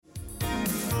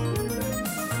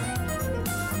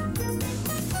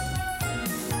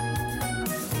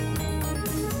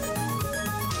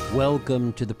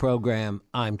Welcome to the program.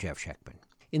 I'm Jeff Schechtman.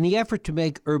 In the effort to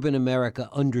make urban America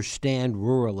understand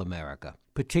rural America,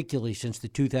 particularly since the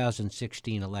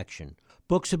 2016 election,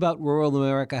 books about rural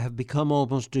America have become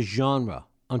almost a genre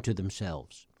unto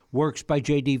themselves. Works by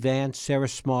J.D. Vance, Sarah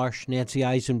Smarsh, Nancy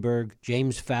Eisenberg,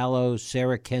 James Fallows,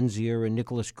 Sarah Kendzior, and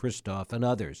Nicholas Kristof, and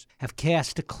others have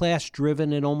cast a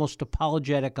class-driven and almost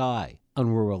apologetic eye on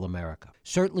rural America.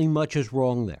 Certainly much is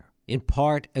wrong there, in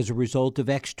part as a result of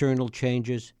external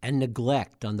changes and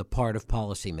neglect on the part of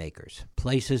policymakers.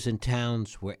 Places and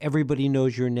towns where everybody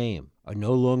knows your name are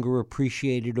no longer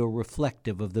appreciated or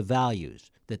reflective of the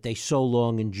values that they so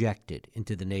long injected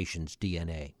into the nation's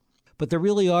DNA. But there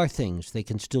really are things they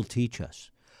can still teach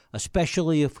us,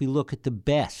 especially if we look at the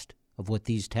best of what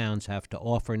these towns have to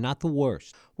offer, not the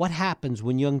worst. What happens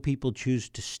when young people choose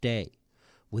to stay,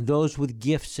 when those with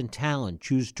gifts and talent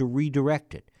choose to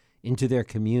redirect it into their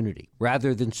community,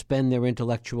 rather than spend their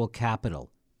intellectual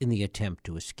capital in the attempt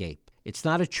to escape? It's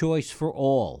not a choice for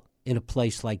all in a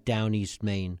place like Down East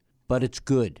Maine, but it's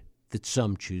good that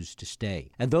some choose to stay.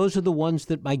 And those are the ones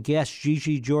that my guest,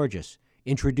 Gigi Georges,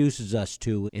 introduces us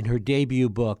to in her debut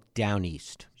book, Down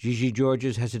East. Gigi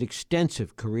Georges has an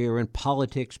extensive career in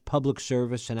politics, public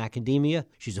service, and academia.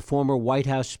 She's a former White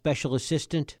House special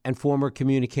assistant and former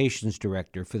communications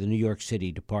director for the New York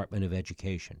City Department of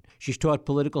Education. She's taught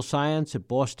political science at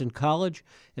Boston College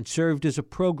and served as a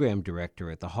program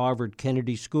director at the Harvard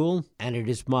Kennedy School. And it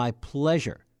is my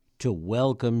pleasure to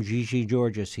welcome Gigi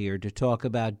Georges here to talk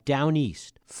about Down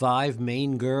East, 5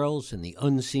 Maine girls and the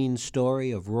unseen story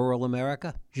of rural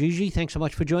America. Gigi, thanks so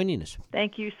much for joining us.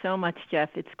 Thank you so much, Jeff.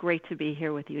 It's great to be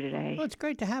here with you today. Well, it's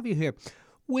great to have you here.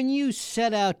 When you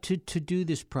set out to do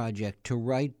this project, to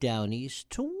write Down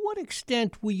East, to what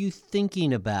extent were you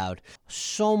thinking about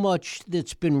so much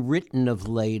that's been written of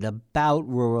late about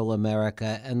rural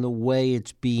America and the way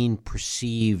it's being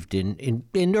perceived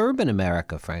in urban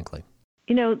America, frankly?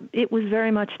 You know, it was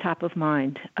very much top of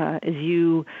mind. As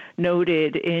you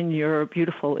noted in your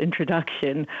beautiful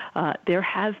introduction, there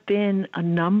have been a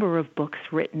number of books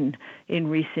written in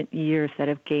recent years that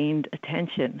have gained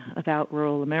attention about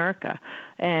rural America.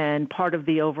 And part of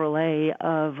the overlay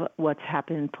of what's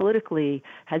happened politically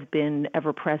has been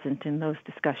ever present in those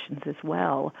discussions as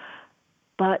well.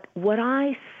 But what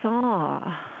I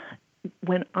saw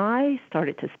when I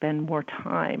started to spend more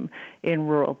time in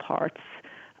rural parts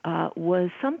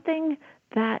was something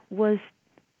that was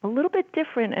a little bit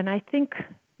different, and I think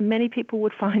many people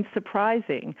would find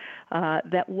surprising,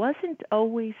 that wasn't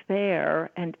always there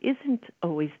and isn't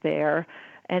always there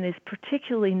and is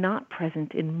particularly not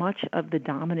present in much of the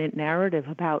dominant narrative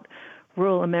about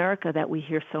rural America that we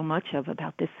hear so much of,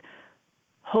 about this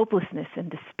hopelessness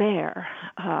and despair.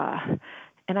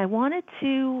 And I wanted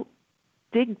to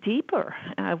dig deeper.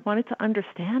 I wanted to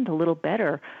understand a little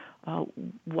better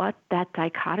what that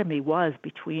dichotomy was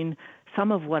between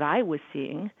some of what I was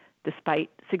seeing,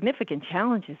 despite significant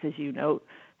challenges, as you note,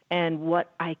 and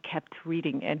what I kept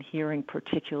reading and hearing,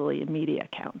 particularly in media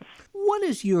accounts. What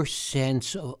is your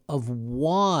sense of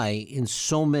why in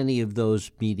so many of those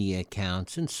media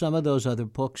accounts and some of those other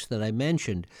books that I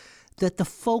mentioned, that the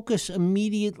focus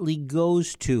immediately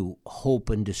goes to hope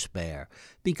and despair?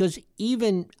 Because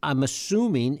even, I'm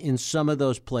assuming, in some of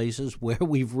those places where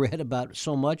we've read about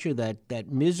so much of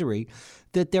that misery,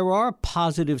 that there are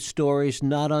positive stories,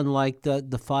 not unlike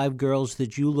the 5 girls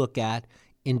that you look at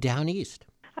in Down East.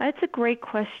 It's a great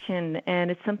question, and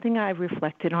it's something I've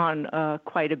reflected on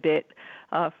quite a bit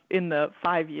in the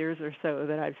 5 years or so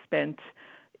that I've spent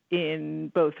in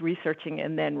both researching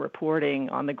and then reporting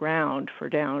on the ground for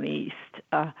Down East.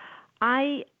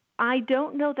 I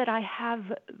don't know that I have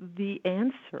the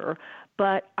answer,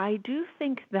 but I do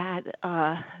think that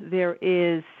there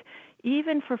is,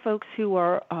 even for folks who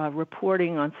are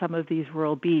reporting on some of these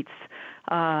rural beats,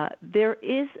 there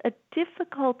is a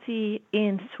difficulty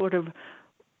in sort of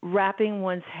wrapping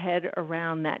one's head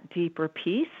around that deeper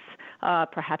piece.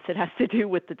 Perhaps it has to do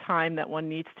with the time that one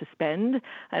needs to spend,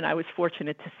 and I was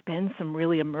fortunate to spend some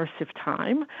really immersive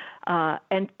time,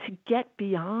 and to get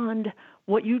beyond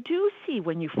what you do see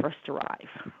when you first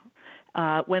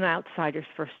arrive. When outsiders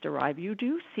first arrive, you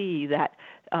do see that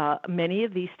many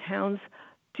of these towns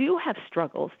do have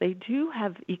struggles. They do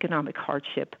have economic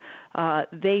hardship.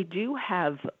 They do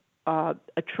have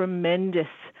a tremendous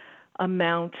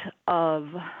amount of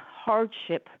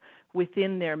hardship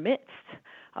within their midst.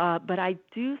 But I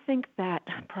do think that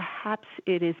perhaps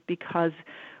it is because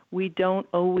we don't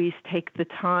always take the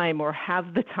time or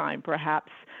have the time,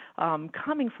 perhaps,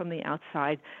 coming from the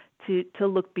outside to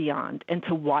look beyond and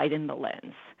to widen the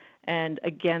lens. And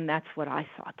again, that's what I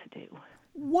sought to do.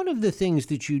 One of the things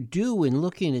that you do in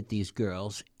looking at these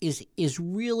girls is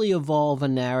really evolve a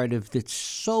narrative that's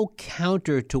so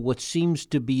counter to what seems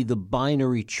to be the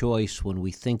binary choice when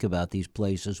we think about these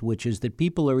places, which is that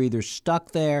people are either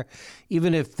stuck there,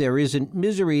 even if there isn't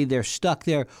misery, they're stuck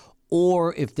there,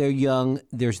 or if they're young,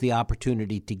 there's the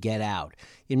opportunity to get out.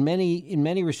 In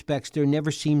many respects, there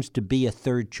never seems to be a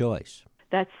third choice.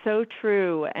 That's so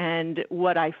true. And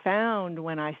what I found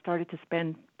when I started to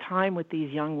spend time with these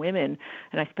young women,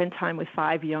 and I spent time with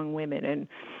 5 young women,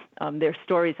 and their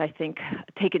stories, I think,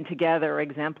 taken together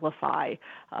exemplify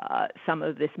some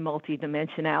of this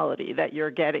multidimensionality that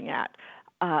you're getting at.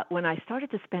 When I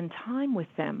started to spend time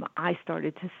with them, I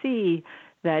started to see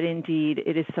that indeed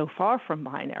it is so far from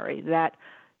binary, that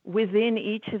within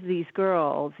each of these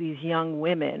girls, these young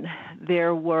women,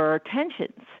 there were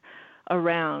tensions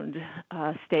around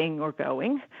staying or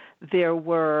going. There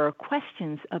were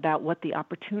questions about what the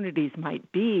opportunities might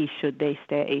be should they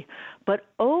stay, but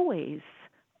always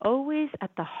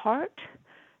at the heart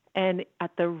and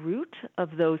at the root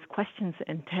of those questions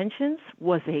and tensions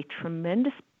was a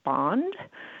tremendous bond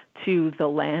to the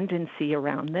land and sea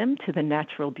around them, to the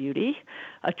natural beauty,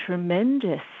 a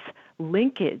tremendous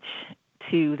linkage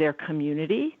to their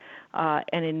community,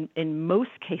 and in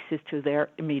most cases to their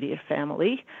immediate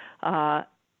family,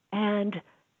 and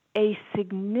a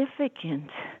significant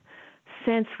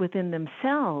sense within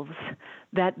themselves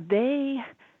that they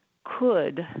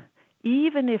could,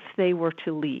 even if they were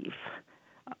to leave,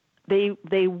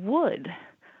 they would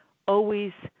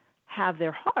always have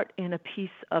their heart in a piece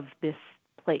of this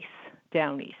place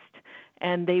down east.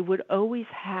 And they would always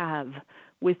have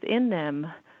within them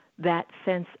that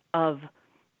sense of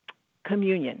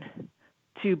communion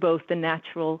to both the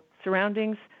natural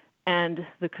surroundings and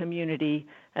the community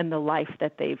and the life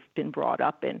that they've been brought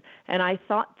up in. And I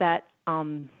thought that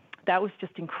that was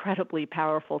just incredibly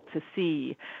powerful to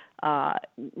see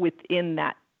within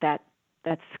that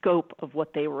scope of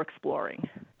what they were exploring.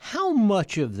 How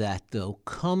much of that, though,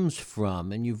 comes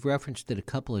from, and you've referenced it a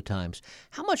couple of times,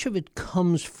 how much of it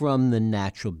comes from the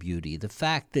natural beauty, the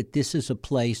fact that this is a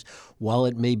place, while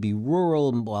it may be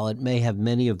rural, while it may have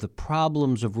many of the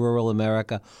problems of rural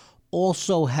America,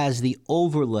 also has the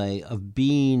overlay of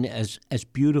being as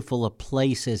beautiful a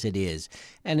place as it is.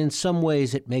 And in some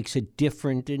ways, it makes it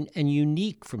different and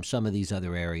unique from some of these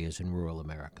other areas in rural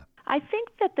America. I think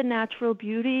that the natural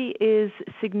beauty is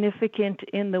significant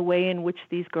in the way in which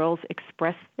these girls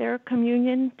express their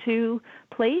communion to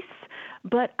place,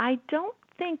 but I don't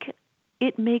think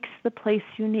it makes the place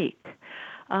unique.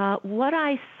 What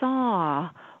I saw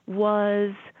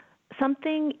was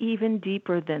something even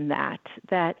deeper than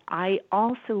that I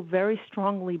also very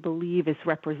strongly believe is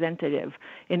representative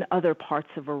in other parts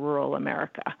of rural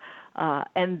America,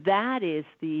 and that is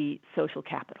the social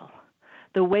capital,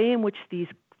 the way in which these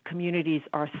communities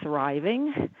are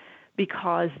thriving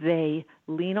because they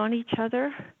lean on each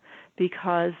other,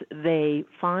 because they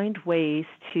find ways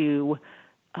to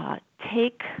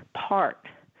take part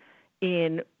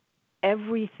in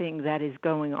everything that is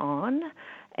going on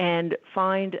and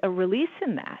find a release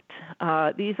in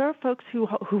that. These are folks who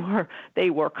they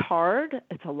work hard.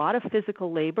 It's a lot of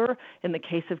physical labor. In the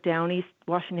case of down East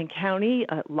Washington County,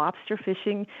 lobster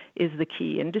fishing is the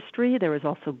key industry. There is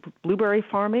also blueberry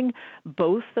farming.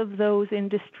 Both of those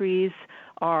industries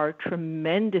are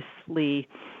tremendously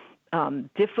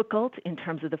difficult in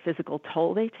terms of the physical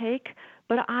toll they take.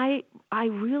 But I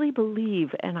really believe,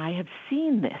 and I have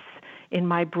seen this in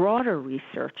my broader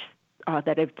research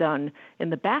that I've done in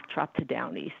the backdrop to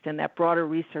Down East, and that broader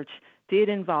research did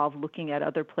involve looking at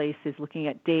other places, looking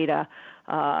at data,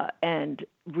 and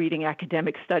reading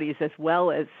academic studies as well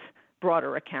as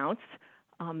broader accounts.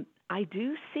 I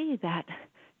do see that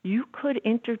you could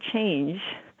interchange,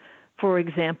 for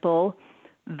example,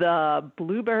 the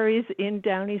blueberries in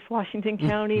down East Washington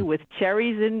County with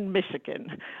cherries in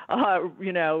Michigan,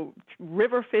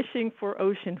 river fishing for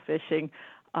ocean fishing.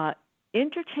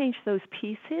 Interchange those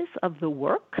pieces of the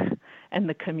work and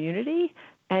the community,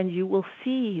 and you will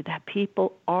see that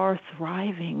people are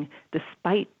thriving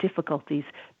despite difficulties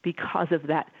because of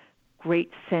that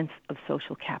great sense of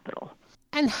social capital.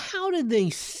 And how did they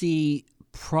see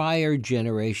prior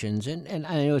generations, and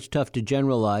I know it's tough to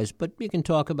generalize, but we can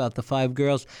talk about the 5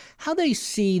 girls, how they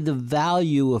see the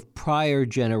value of prior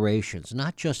generations,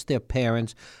 not just their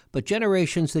parents, but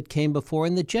generations that came before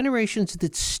and the generations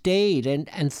that stayed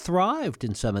and thrived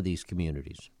in some of these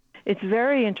communities? It's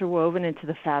very interwoven into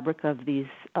the fabric of these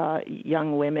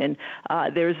young women.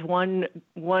 There's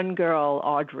one girl,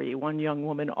 Audrey, one young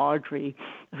woman, Audrey,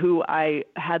 who I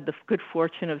had the good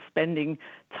fortune of spending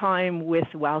time with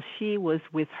while she was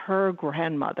with her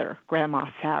grandmother, Grandma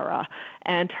Sarah,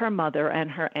 and her mother and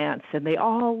her aunts. And they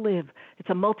all live, it's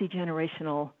a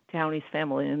multi-generational Downey's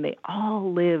family, and they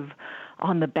all live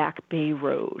on the Back Bay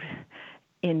Road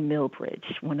in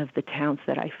Millbridge, one of the towns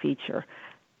that I feature.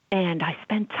 And I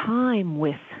spent time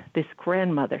with this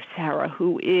grandmother, Sarah,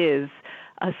 who is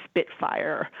a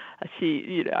spitfire.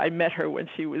 I met her when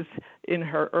she was in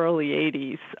her early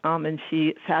 80s, and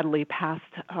she sadly passed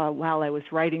while I was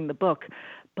writing the book.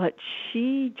 But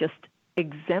she just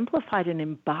exemplified and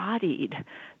embodied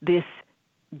this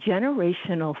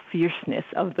generational fierceness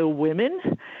of the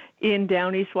women in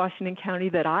Down East Washington County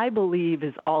that I believe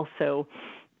is also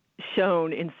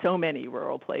shown in so many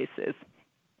rural places.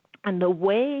 And the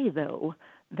way, though,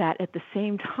 that at the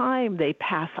same time they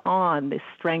pass on this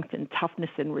strength and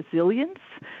toughness and resilience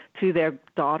to their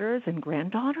daughters and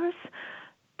granddaughters,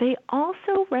 they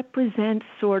also represent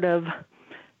sort of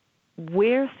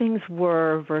where things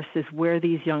were versus where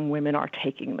these young women are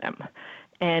taking them.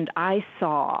 And I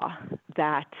saw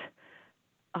that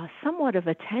somewhat of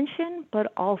a tension,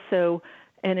 but also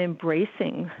an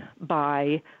embracing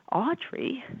by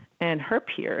Audrey and her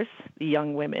peers, the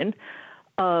young women,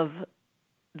 of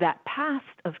that past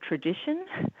of tradition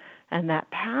and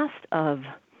that past of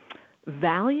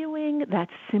valuing that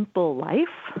simple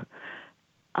life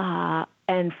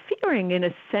and fearing, in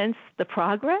a sense, the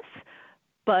progress,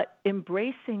 but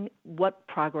embracing what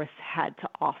progress had to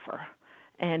offer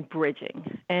and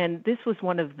bridging. And this was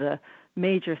one of the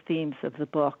major themes of the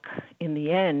book in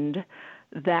the end,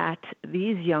 that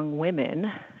these young women,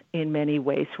 in many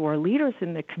ways, who are leaders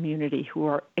in the community, who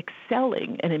are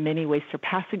excelling and in many ways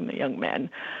surpassing the young men,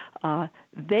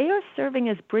 they are serving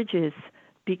as bridges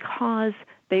because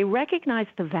they recognize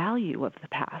the value of the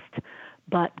past,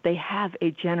 but they have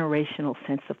a generational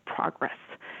sense of progress,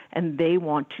 and they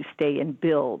want to stay and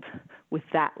build with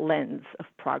that lens of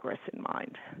progress in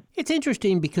mind. It's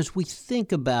interesting because we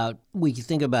think about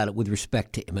it with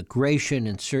respect to immigration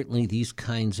and certainly these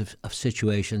kinds of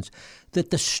situations,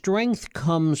 that the strength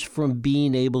comes from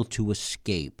being able to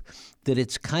escape, that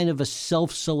it's kind of a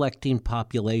self-selecting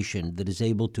population that is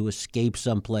able to escape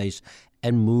someplace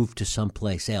and move to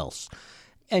someplace else.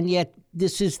 And yet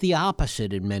this is the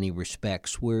opposite in many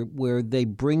respects, where they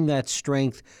bring that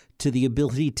strength to the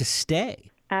ability to stay.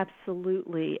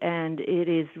 Absolutely, and it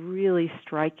is really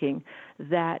striking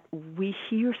that we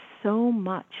hear so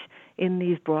much in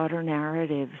these broader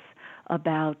narratives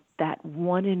about that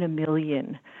one in a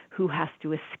million who has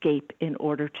to escape in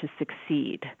order to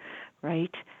succeed,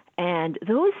 right? And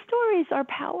those stories are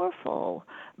powerful,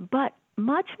 but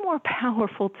much more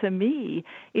powerful to me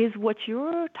is what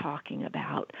you're talking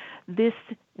about, this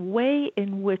way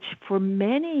in which for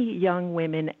many young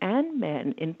women and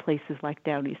men in places like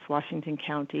Down East Washington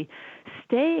County,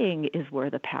 staying is where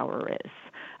the power is.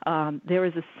 There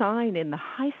is a sign in the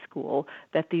high school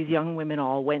that these young women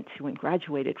all went to and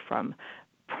graduated from,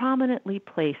 prominently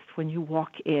placed when you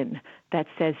walk in, that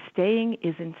says, "Staying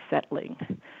isn't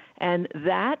settling." And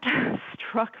that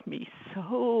struck me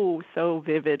so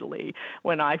vividly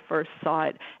when I first saw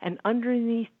it. And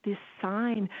underneath this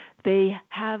sign, they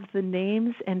have the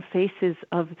names and faces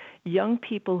of young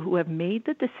people who have made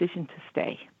the decision to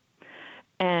stay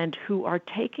and who are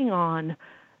taking on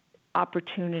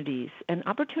opportunities. And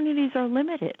opportunities are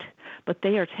limited, but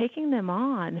they are taking them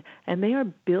on, and they are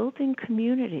building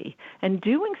community and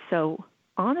doing so,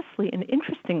 honestly and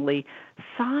interestingly,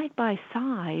 side by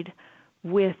side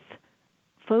with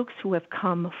folks who have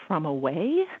come from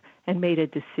away and made a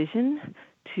decision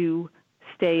to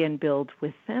stay and build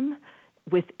with them,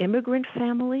 with immigrant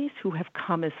families who have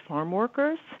come as farm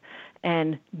workers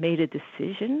and made a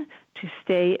decision to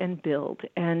stay and build.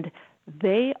 And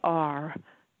they are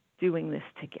doing this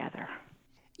together.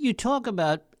 You talk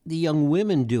about the young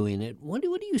women doing it. What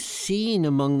are you seeing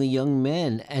among the young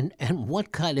men, and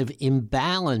what kind of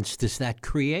imbalance does that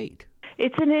create?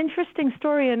 It's an interesting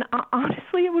story, and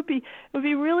honestly, it would be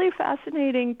really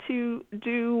fascinating to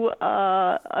do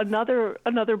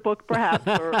another book, perhaps,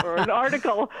 or an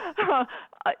article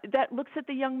that looks at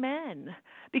the young men,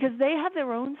 because they have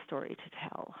their own story to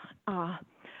tell.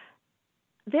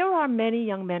 There are many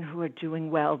young men who are doing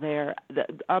well there,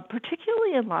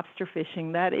 particularly in lobster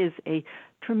fishing. That is a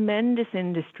tremendous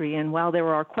industry, and while there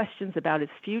are questions about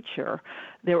its future,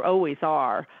 there always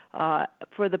are.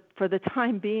 For the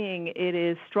time being, it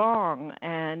is strong,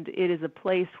 and it is a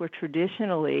place where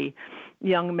traditionally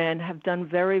young men have done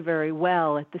very, very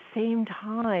well. At the same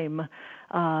time,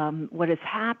 what has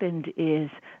happened is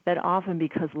that often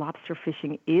because lobster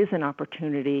fishing is an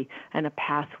opportunity and a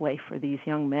pathway for these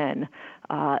young men,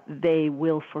 they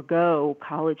will forgo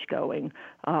college going.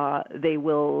 They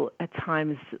will at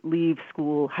times leave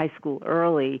high school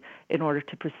early in order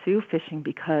to pursue fishing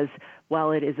because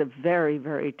while it is a very,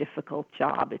 very difficult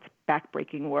job, it's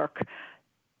backbreaking work,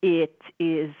 you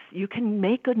can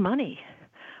make good money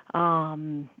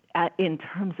in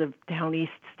terms of down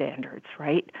east standards,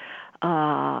 right?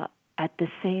 At the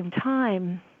same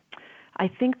time, I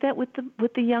think that with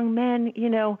the young men,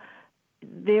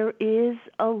 there is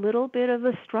a little bit of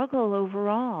a struggle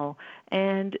overall,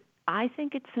 and I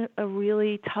think it's a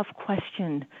really tough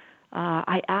question.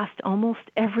 I asked almost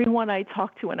everyone I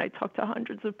talked to, and I talked to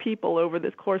hundreds of people over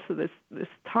this course of this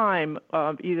time,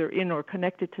 either in or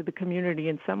connected to the community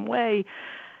in some way.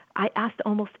 I asked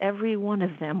almost every one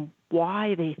of them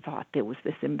why they thought there was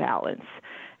this imbalance,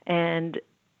 and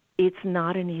it's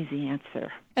not an easy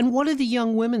answer. And what do the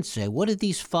young women say? What did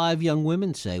these 5 young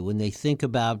women say when they think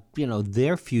about,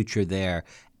 their future there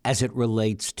as it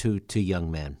relates to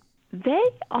young men? They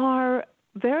are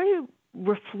very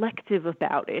reflective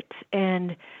about it,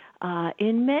 and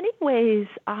in many ways,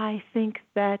 I think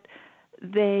that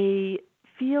they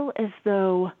feel as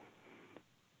though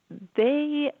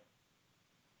they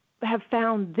have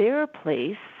found their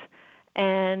place,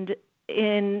 and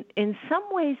in some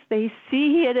ways they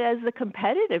see it as a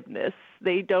competitiveness.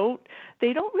 They don't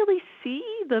really see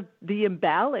the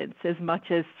imbalance as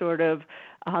much as sort of.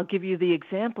 I'll give you the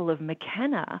example of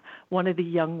McKenna, one of the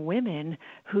young women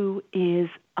who is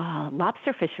a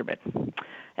lobster fisherman,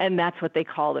 and that's what they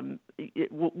call them,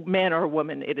 man or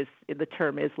woman. The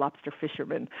term is lobster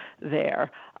fisherman there.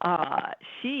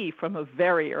 She, from a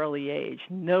very early age,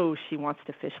 knows she wants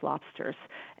to fish lobsters,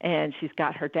 and she's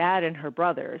got her dad and her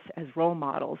brothers as role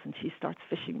models, and she starts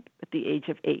fishing at the age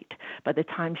of 8. By the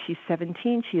time she's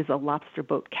 17, she is a lobster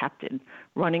boat captain,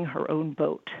 running her own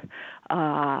boat.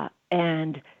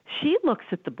 And she looks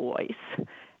at the boys,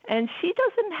 and she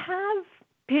doesn't have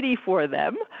pity for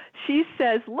them. She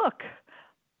says, look,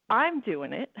 I'm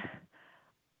doing it.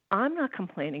 I'm not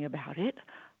complaining about it.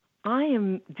 I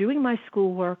am doing my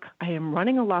schoolwork. I am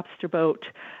running a lobster boat.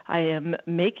 I am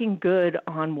making good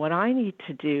on what I need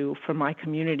to do for my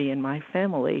community and my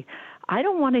family. I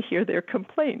don't want to hear their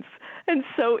complaints. And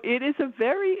so it is a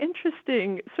very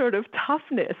interesting sort of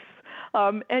toughness.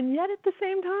 And yet at the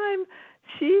same time,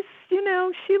 she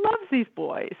loves these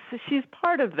boys. She's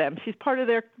part of them. She's part of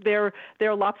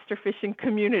their lobster fishing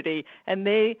community, and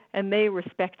they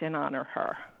respect and honor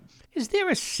her. Is there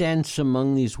a sense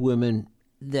among these women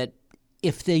that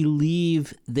if they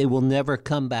leave, they will never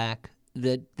come back?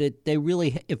 That they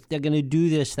really, if they're going to do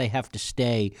this, they have to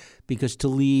stay, because to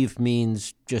leave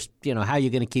means just, how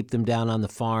you're going to keep them down on the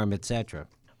farm, etc.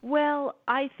 Well,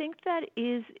 I think that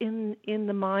is in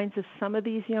the minds of some of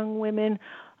these young women,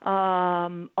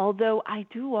 although I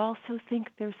do also think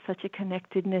there's such a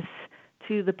connectedness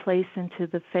to the place and to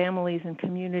the families and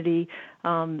community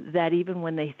that even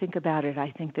when they think about it,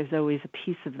 I think there's always a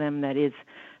piece of them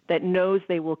that knows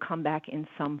they will come back in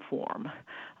some form,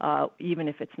 even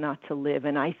if it's not to live.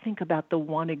 And I think about the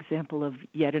one example of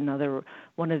yet another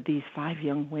one of these 5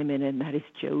 young women, and that is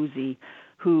Josie,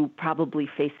 who probably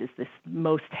faces this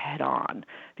most head-on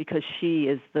because she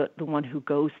is the one who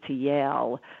goes to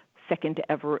Yale, second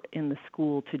ever in the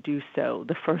school to do so,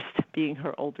 the first being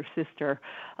her older sister.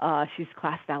 She's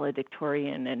class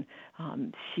valedictorian,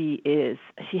 and she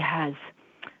has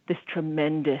this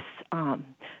tremendous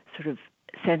sort of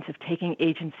sense of taking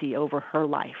agency over her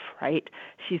life, right?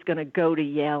 She's going to go to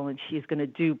Yale, and she's going to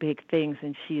do big things,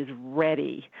 and she is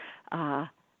ready.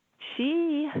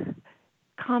 She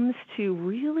comes to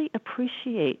really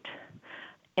appreciate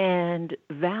and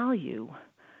value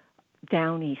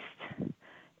down east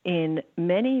in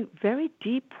many very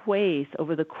deep ways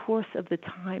over the course of the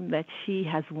time that she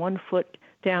has one foot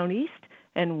down east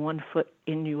and one foot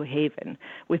in New Haven,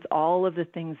 with all of the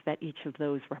things that each of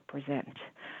those represent.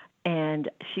 And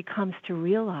she comes to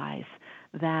realize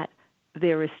that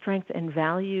there is strength and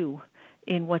value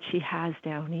in what she has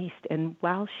down east. And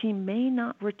while she may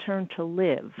not return to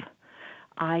live,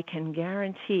 I can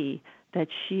guarantee that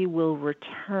she will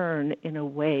return in a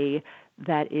way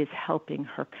that is helping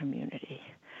her community.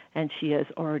 And she has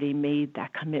already made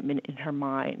that commitment in her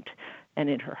mind and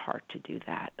in her heart to do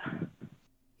that.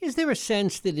 Is there a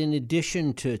sense that in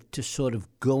addition to sort of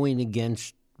going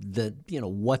against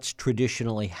what's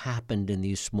traditionally happened in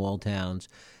these small towns,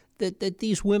 that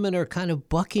these women are kind of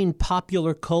bucking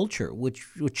popular culture,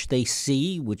 which they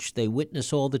see, which they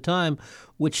witness all the time,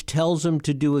 which tells them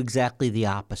to do exactly the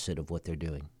opposite of what they're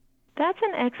doing? That's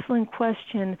an excellent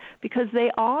question, because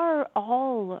they are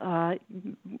all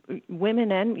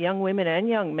women and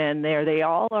young men there. They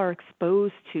all are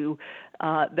exposed to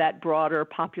that broader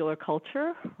popular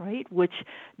culture, right, which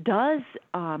does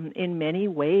in many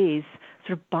ways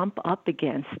sort of bump up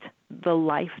against the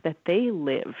life that they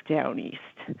live down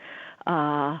east.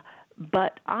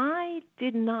 But I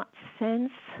did not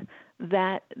sense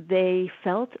that they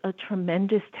felt a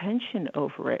tremendous tension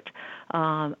over it.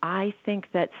 I think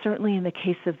that certainly in the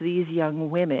case of these young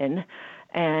women,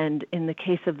 and in the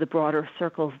case of the broader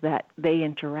circles that they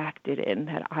interacted in,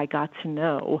 that I got to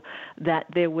know, that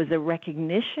there was a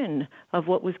recognition of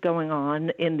what was going on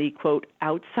in the, quote,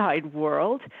 outside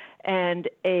world, and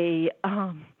a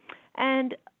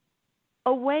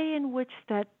way in which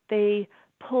that they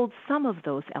pulled some of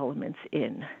those elements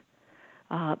in,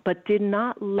 but did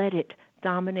not let it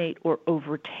dominate or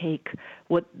overtake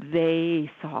what they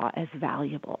saw as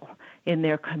valuable in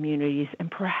their communities. And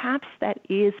perhaps that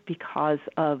is because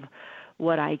of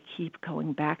what I keep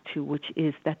going back to, which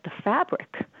is that the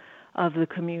fabric of the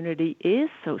community is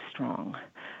so strong,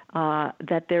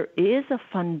 that there is a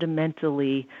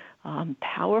fundamentally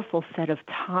powerful set of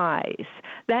ties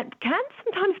that can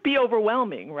sometimes be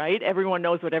overwhelming, right? Everyone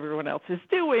knows what everyone else is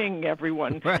doing.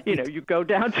 Everyone, right. You go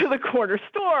down to the corner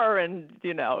store and,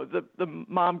 the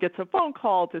mom gets a phone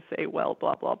call to say, well,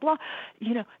 blah, blah, blah.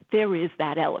 There is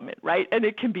that element, right? And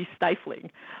it can be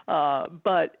stifling.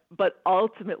 But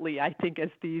ultimately, I think as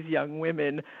these young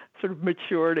women sort of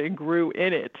matured and grew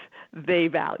in it, they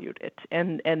valued it,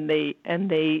 and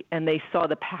they saw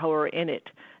the power in it,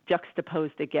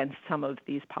 juxtaposed against some of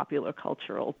these popular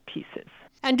cultural pieces.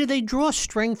 And do they draw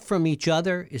strength from each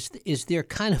other? Is there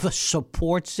kind of a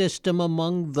support system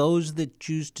among those that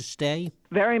choose to stay?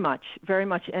 Very much, very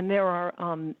much. And there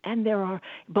are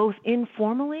both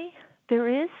informally,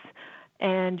 there is,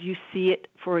 and you see it,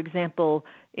 for example,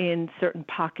 in certain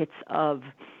pockets of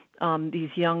these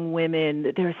young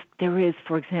women. There is,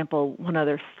 for example, one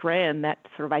other strand that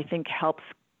sort of, I think, helps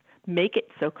make it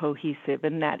so cohesive,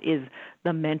 and that is the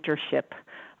mentorship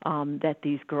that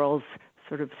these girls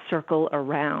sort of circle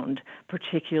around,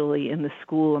 particularly in the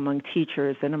school among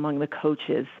teachers and among the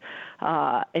coaches.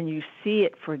 And you see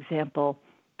it, for example,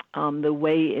 the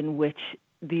way in which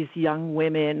these young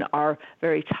women are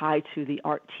very tied to the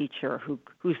art teacher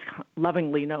who's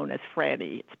lovingly known as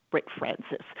Franny. It's Britt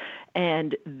Francis.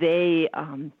 And they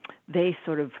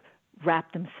sort of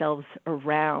wrap themselves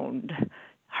around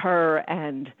her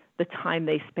and the time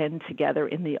they spend together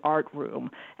in the art room,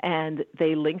 and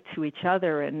they link to each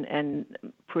other, and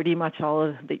pretty much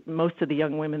most of the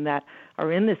young women that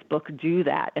are in this book do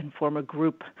that and form a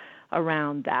group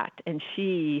around that. And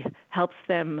she helps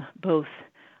them both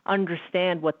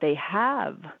understand what they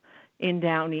have in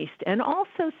Down East and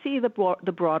also see the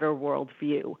broader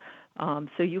worldview.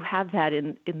 So you have that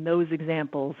in those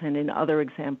examples and in other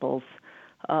examples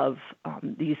of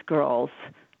these girls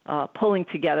pulling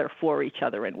together for each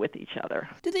other and with each other.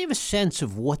 Do they have a sense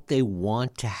of what they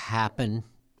want to happen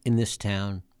in this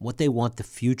town, what they want the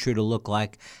future to look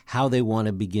like, how they want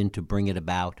to begin to bring it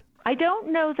about? I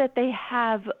don't know that they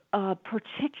have a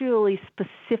particularly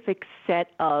specific set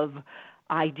of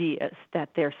ideas that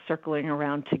they're circling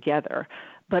around together.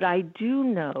 But I do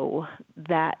know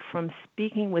that from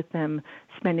speaking with them,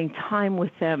 spending time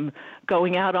with them,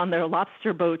 going out on their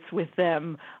lobster boats with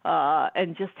them,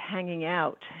 and just hanging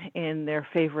out in their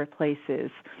favorite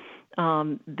places,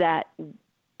 that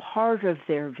part of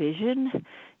their vision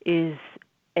is,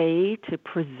 to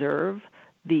preserve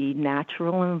the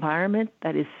natural environment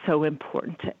that is so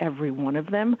important to every one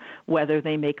of them, whether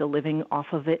they make a living off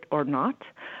of it or not.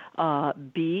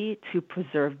 B, to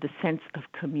preserve the sense of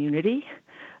community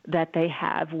that they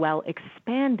have while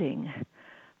expanding,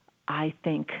 I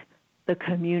think, the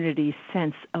community's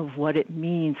sense of what it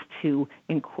means to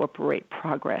incorporate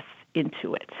progress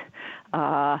into it.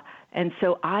 And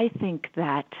so I think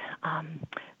that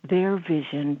their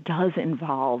vision does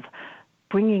involve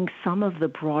bringing some of the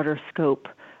broader scope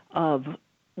of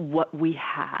what we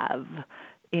have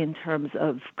in terms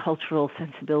of cultural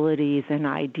sensibilities and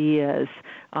ideas,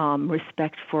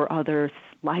 respect for others'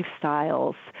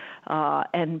 lifestyles,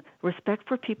 and respect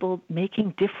for people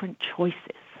making different choices,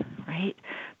 right?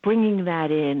 Bringing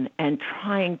that in and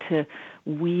trying to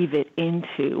weave it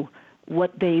into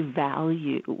what they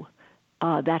value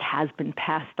that has been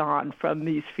passed on from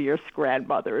these fierce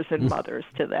grandmothers and mothers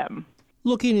to them.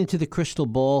 Looking into the crystal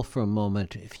ball for a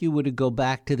moment, if you were to go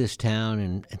back to this town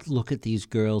and look at these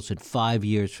girls at 5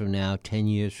 years from now, 10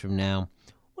 years from now,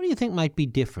 what do you think might be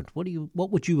different? What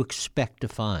would you expect to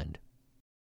find?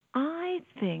 I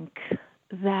think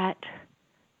that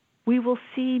we will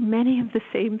see many of the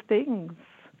same things.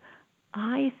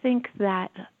 I think that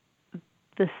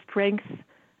the strength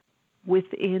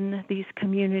within these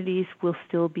communities will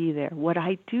still be there. What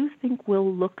I do think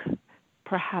will look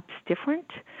perhaps different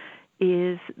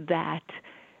is that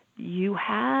you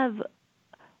have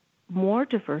more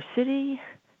diversity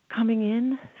coming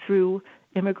in through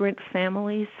immigrant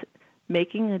families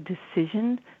making a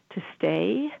decision to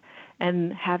stay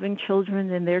and having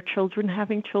children and their children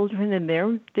having children, and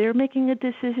they're making a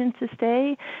decision to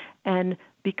stay and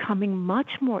becoming much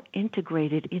more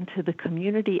integrated into the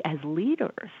community as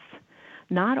leaders,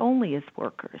 not only as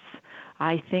workers.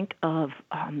 I think of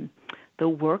the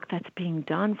work that's being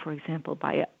done, for example,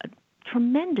 by a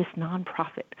tremendous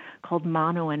nonprofit called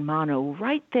Mano and Mano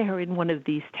right there in one of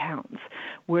these towns,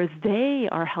 where they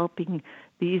are helping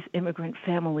these immigrant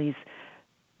families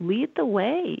lead the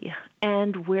way,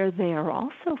 and where they are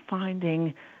also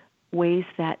finding ways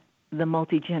that the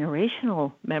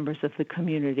multi-generational members of the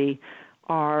community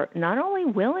are not only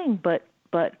willing but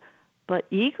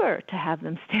eager to have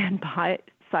them stand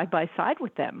side by side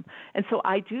with them. And so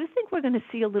I do think we're going to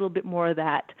see a little bit more of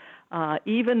that,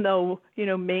 even though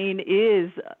Maine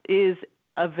is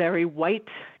a very white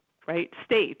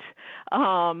state.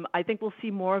 I think we'll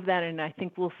see more of that, and I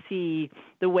think we'll see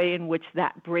the way in which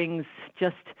that brings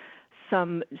just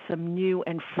some new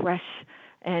and fresh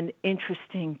and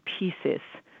interesting pieces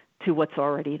to what's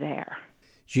already there.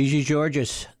 Gigi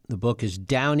Georges, the book is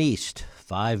Down East,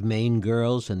 5 Maine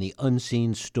Girls and the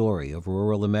Unseen Story of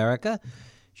Rural America.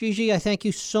 Gigi, I thank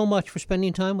you so much for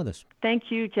spending time with us. Thank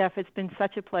you, Jeff. It's been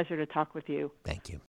such a pleasure to talk with you. Thank you.